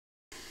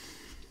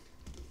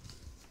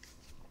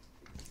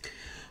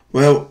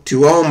Well,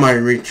 to all my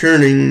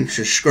returning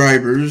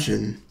subscribers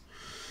and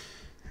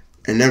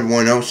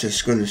everyone else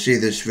that's going to see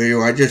this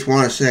video, I just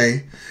want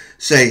to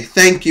say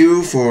thank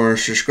you for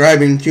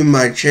subscribing to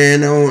my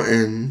channel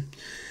and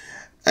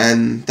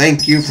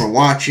thank you for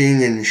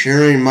watching and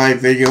sharing my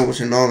videos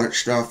and all that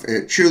stuff.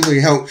 It truly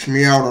helps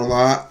me out a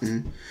lot,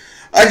 and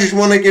I just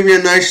want to give you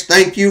a nice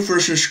thank you for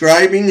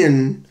subscribing,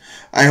 and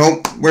I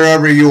hope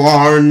wherever you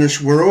are in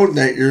this world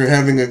that you're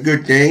having a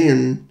good day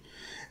and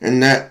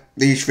that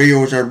these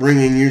videos are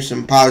bringing you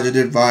some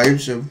positive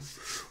vibes of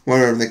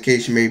whatever the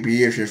case may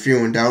be. If you're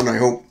feeling down, I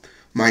hope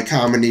my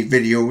comedy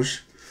videos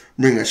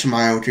bring a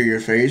smile to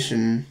your face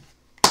and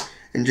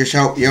just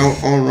help you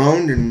out all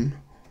around, and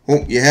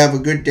hope you have a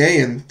good day,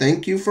 and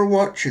thank you for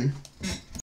watching.